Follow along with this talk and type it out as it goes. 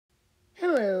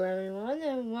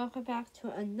welcome back to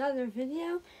another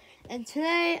video. And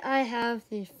today I have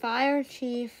the Fire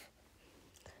Chief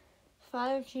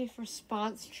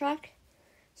response truck.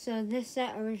 So this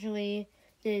set originally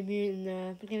debuted in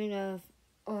the beginning of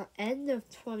or end of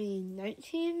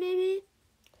 2019 maybe,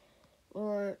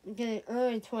 or getting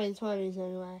early 2020s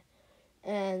anyway.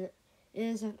 And it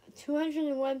is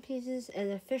 201 pieces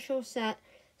and official set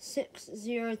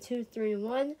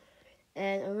 60231.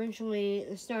 And originally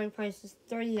the starting price is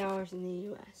 $30 in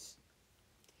the US.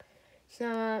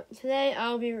 So today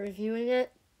I'll be reviewing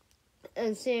it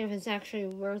and seeing if it's actually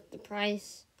worth the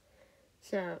price.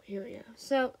 So here we go.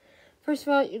 So first of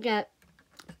all, you get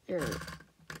your,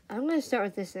 I'm going to start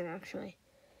with this thing actually.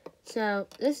 So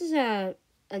this is a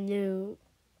new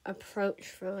approach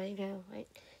for Lego. Like,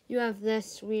 you have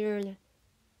this weird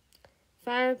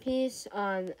fire piece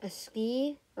on a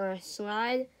ski or a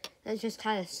slide that just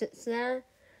kind of sits there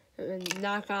and then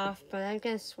knock off, but I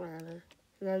guess whatever.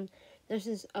 And then there's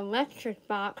this electric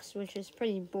box, which is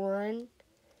pretty boring.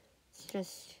 It's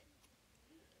just,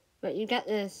 but you get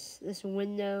this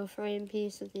window frame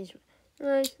piece with these,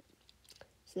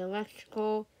 some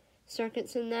electrical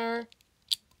circuits in there.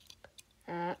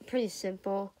 Pretty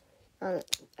simple. A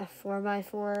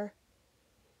 4x4.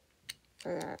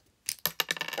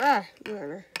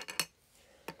 Whatever.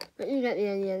 But you get the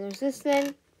idea. There's this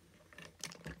thing,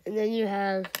 and then you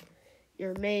have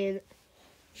your main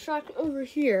truck over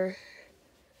here,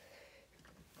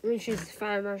 which is the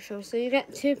fire marshal. So you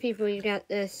got two people. You got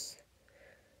this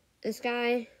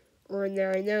guy on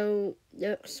there. No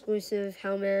exclusive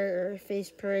helmet or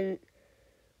face print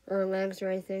or legs or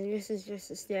anything. This is just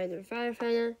a standard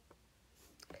firefighter.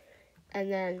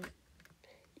 And then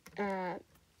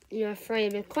you have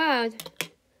Freddie McCloud,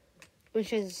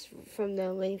 which is from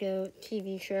the Lego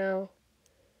TV show.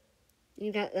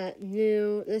 You got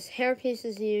this hairpiece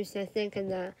is used, I think, in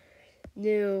the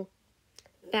new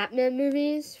Batman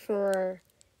movies for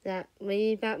that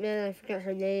lady Batman, I forgot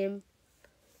her name,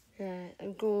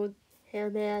 a gold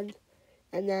hairband.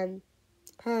 And then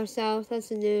herself,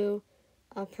 that's a new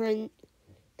print.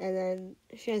 And then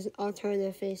she has an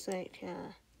alternative face, like,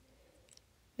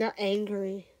 not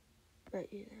angry, but,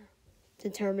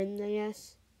 determined, I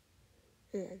guess.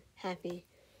 And then happy,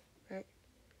 right?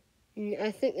 And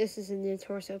I think this is a new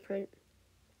torso print,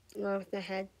 along with the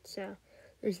head, so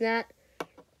there's that.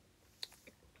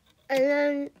 And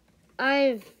then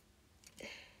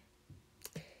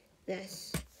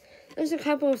this. There's a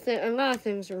lot of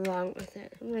things are wrong with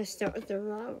it. I'm going to start with the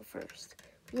wrong first.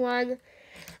 One,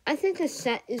 I think the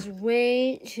set is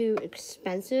way too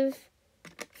expensive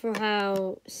for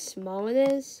how small it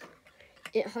is.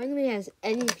 It hardly has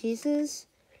any pieces,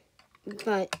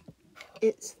 but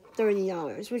it's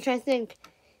 $30, which I think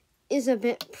is a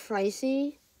bit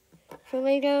pricey for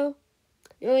Lego.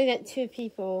 You only get two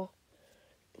people,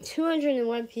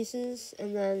 201 pieces,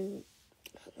 and then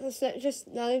that's just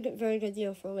not a very good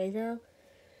deal for Lego.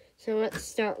 So let's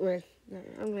start with,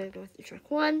 I'm going to go with the truck.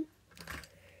 One,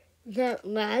 the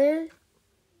ladder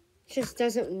just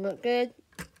doesn't look good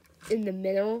in the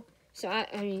middle. So I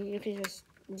mean, you can just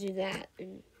do that,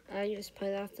 and I just put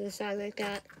it off to the side like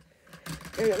that,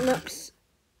 and it looks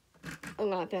a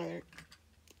lot better.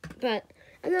 But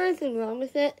another thing wrong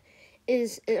with it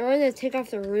is, in order to take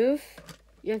off the roof,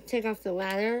 you have to take off the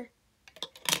ladder,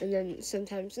 and then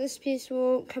sometimes this piece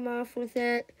will come off with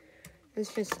it.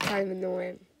 It's just kind of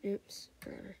annoying. Oops,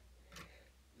 whatever.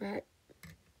 But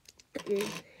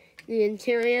the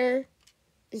interior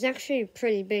is actually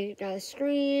pretty big. You got a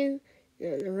screen,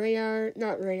 the radar,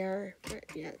 not radar, but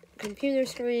yeah, computer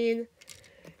screen,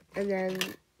 and then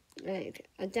like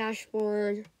a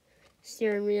dashboard,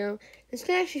 steering wheel. This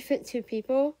can actually fit two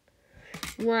people,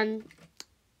 one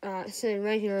sitting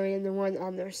regularly and the one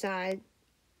on their side,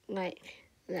 like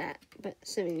that, but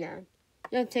sitting down.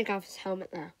 You have to take off his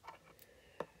helmet now.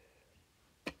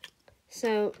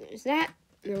 So there's that.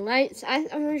 The lights, I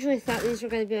originally thought these were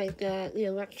going to be like the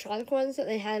electronic ones that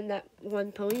they had in that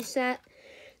one pony set.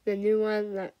 The new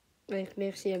one that like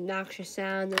makes the obnoxious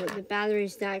sound, and when the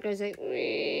batteries die, it goes like,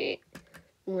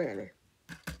 whatever.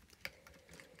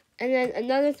 And then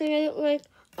another thing I don't like,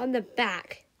 on the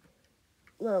back.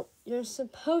 Well, you're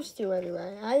supposed to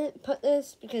anyway. I didn't put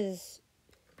this because,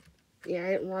 I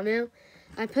didn't want to.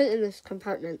 I put it in this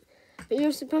compartment. But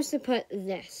you're supposed to put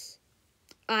this.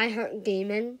 I Heart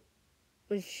Gaming,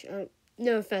 which,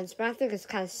 no offense, but I think it's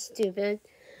kind of stupid.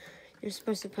 You're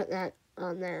supposed to put that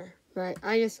on there. But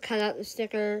I just cut out the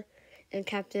sticker and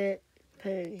kept it,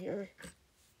 put it in here.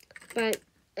 But,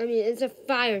 I mean, it's a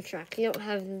fire truck. You don't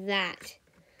have that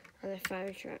on a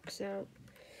fire truck, so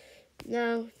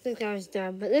no, I think I was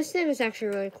dumb. But this thing is actually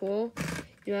really cool.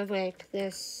 you have like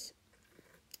this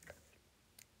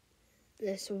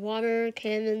water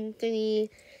cannon thingy.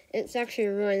 It's actually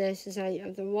a really nice design. You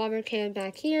have the water can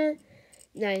back here,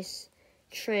 nice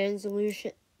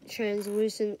translucent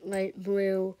light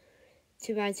blue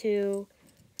 2x2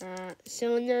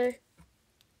 cylinder,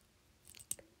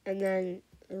 and then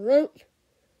a rope,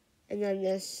 and then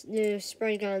this new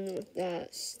spray gun with the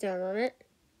star on it.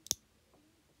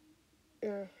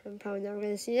 I'm probably never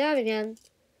going to see that again,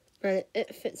 but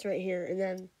it fits right here, and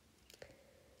then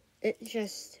it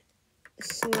just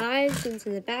slides into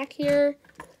the back here,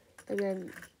 and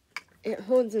then it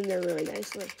holds in there really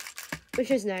nicely,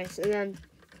 which is nice. And then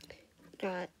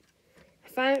got a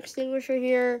fire extinguisher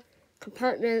here,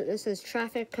 compartment that says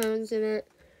traffic cones in it,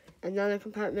 another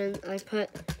compartment. I put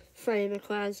Freddie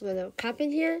McFly's little cup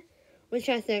in here, which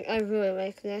I really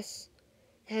like this.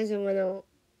 It has a little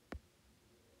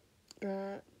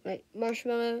like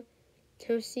marshmallow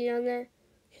toasty on there,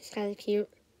 which is kind of cute.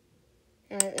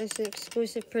 There's an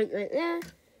exclusive print right there.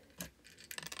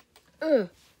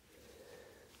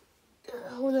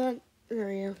 Hold on. There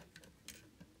we go.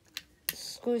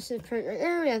 Exclusive print right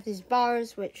there. We have these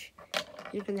bars, which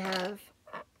you can have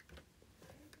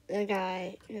the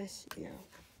guy just,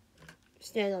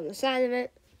 stand on the side of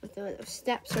it with the little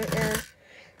steps right there.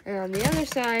 And on the other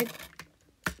side,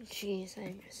 jeez,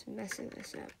 I'm just messing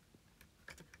this up.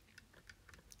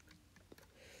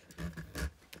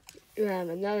 You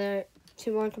have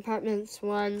two more compartments.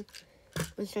 One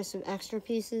with just some extra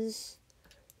pieces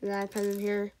that I put in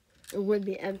here. It would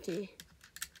be empty.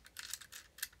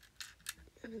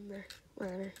 In there,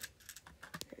 whatever. There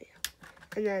we go.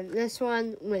 And then this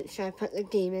one, which I put the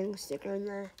gaming sticker in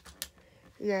there.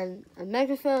 And then a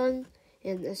megaphone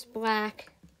in this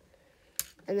black.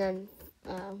 And then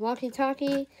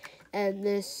walkie-talkie. And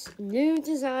this new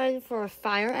design for a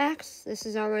fire axe. This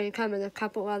has already come in a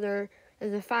couple other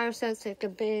of the fire sets, like a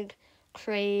big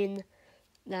crane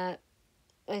that,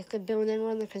 like the building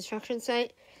on the construction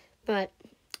site. But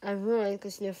I really like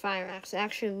this new fire axe. It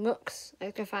actually looks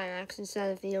like a fire axe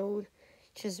instead of the old,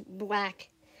 just black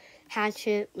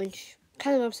hatchet, which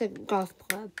kind of looks like a golf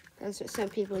club. That's what some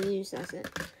people use it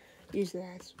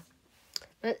as.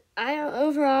 But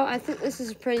overall, I think this is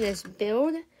a pretty nice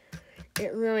build.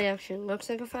 It really actually looks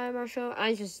like a fire marshal.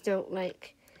 I just don't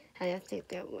like how you have to take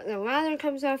the ladder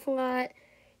comes off a lot.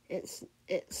 It's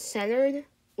centered,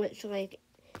 which, like,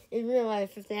 in real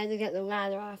life, if they had to get the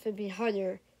ladder off, it'd be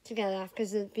harder to get it off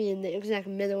because it'd be in the exact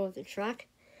middle of the truck.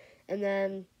 And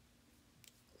then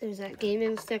there's that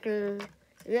gaming sticker, and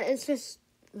it's just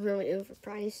really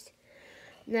overpriced.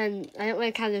 And then I don't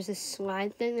like how there's this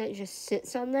slide thing that just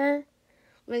sits on there.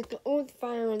 Like, the old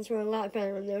fire ones were a lot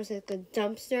better when there was, like, the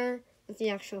dumpster with the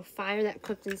actual fire that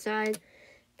cooked inside.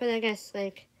 But I guess,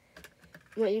 like,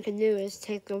 what you can do is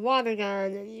take the water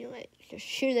gun and you, like, just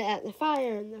shoot it at the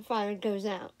fire and the fire goes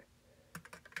out.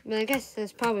 But I guess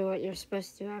that's probably what you're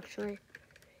supposed to do, actually.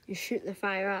 You shoot the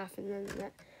fire off, and then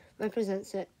that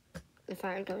represents the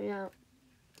fire going out.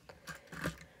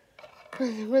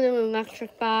 With an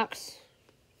electric box.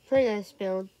 Pretty nice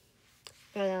build.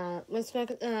 But let's look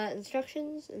at the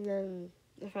instructions and then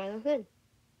the final thing.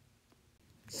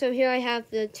 So here I have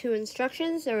the two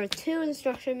instructions. There were two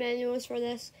instruction manuals for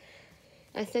this.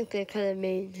 I think they could have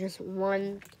made just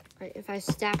one. Like, if I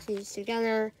stack these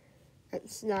together,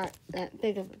 it's not that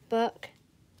big of a book.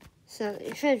 So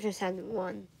you should have just had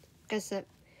one. Guess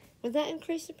would that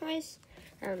increase the price?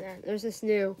 I don't know. There's this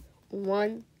new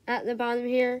 1 at the bottom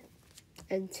here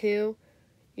and 2.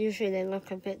 Usually they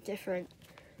look a bit different.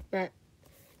 But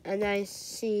a nice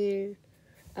scene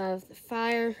of the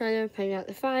firefighter putting out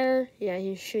the fire. Yeah,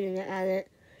 he's shooting it at it.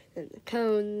 And the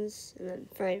cones, and then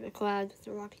Freddie McFly with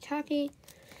the walkie-talkie.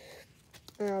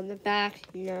 And on the back,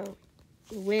 the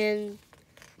wind.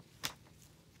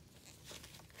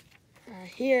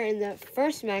 Here in the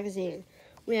first magazine,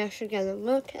 we actually get a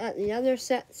look at the other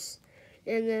sets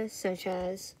in this, such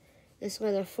as this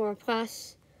little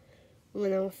 4+,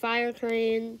 little fire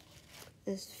crane,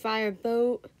 this fire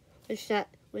boat, with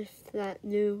that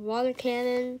new water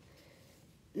cannon,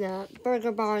 the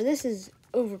burger bar. This is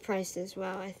overpriced as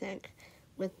well, I think,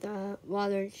 with the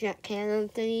water jet cannon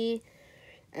thingy.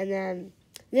 And then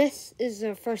this is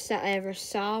the first set I ever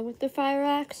saw with the fire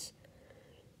axe.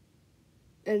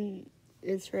 And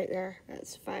it's right there.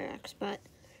 That's fire axe. But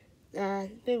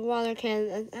big water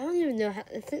cannon. I don't even know how.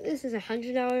 I think this is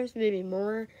 $100, maybe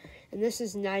more. And this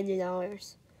is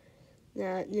 $90.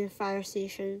 The new fire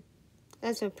station.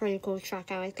 That's a pretty cool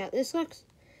truck. I like that.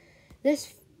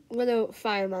 This little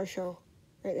fire marshal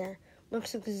right there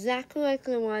looks exactly like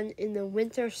the one in the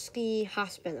winter ski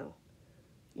hospital.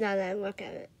 Now that I look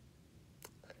at it.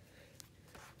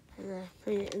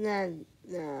 And then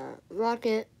the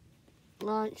rocket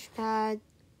launch pad,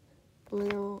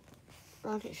 little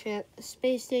rocket ship,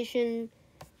 space station,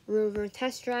 rover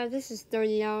test drive. This is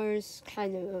 $30,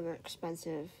 kind of over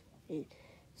expensive.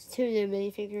 It's 2 new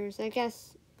minifigures, I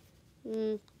guess.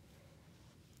 And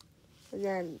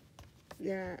then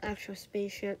the actual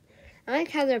spaceship. I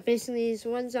like how they're basing these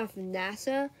ones off of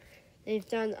NASA. They've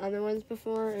done other ones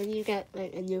before, and you get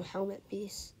like a new helmet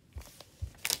piece.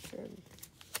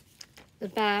 The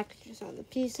back, just all the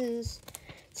pieces,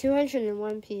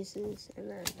 201 pieces, and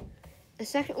then the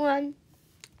second one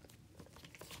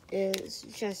is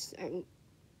just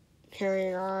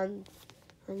carrying on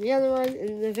from the other one.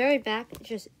 And the very back, it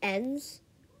just ends,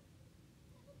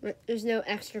 but there's no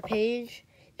extra page.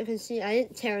 You can see I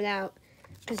didn't tear it out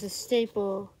because the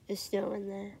staple is still in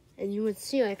there, and you would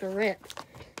see like a rip,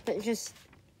 but it just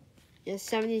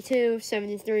 72,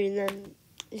 73, and then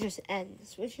it just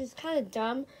ends, which is kind of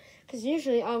dumb because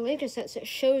usually on Lego sets it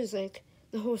shows like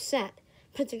the whole set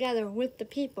put together with the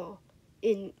people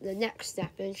in the next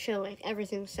step and show like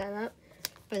everything set up,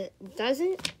 but it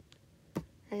doesn't.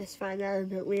 I just find that a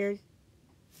bit weird.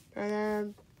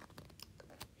 But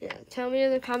yeah, tell me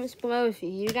in the comments below if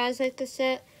you guys like the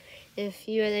set, if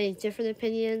you had any different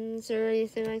opinions or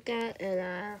anything like that,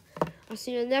 and I'll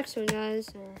see you in the next one, guys.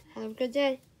 Have a good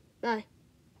day. Bye.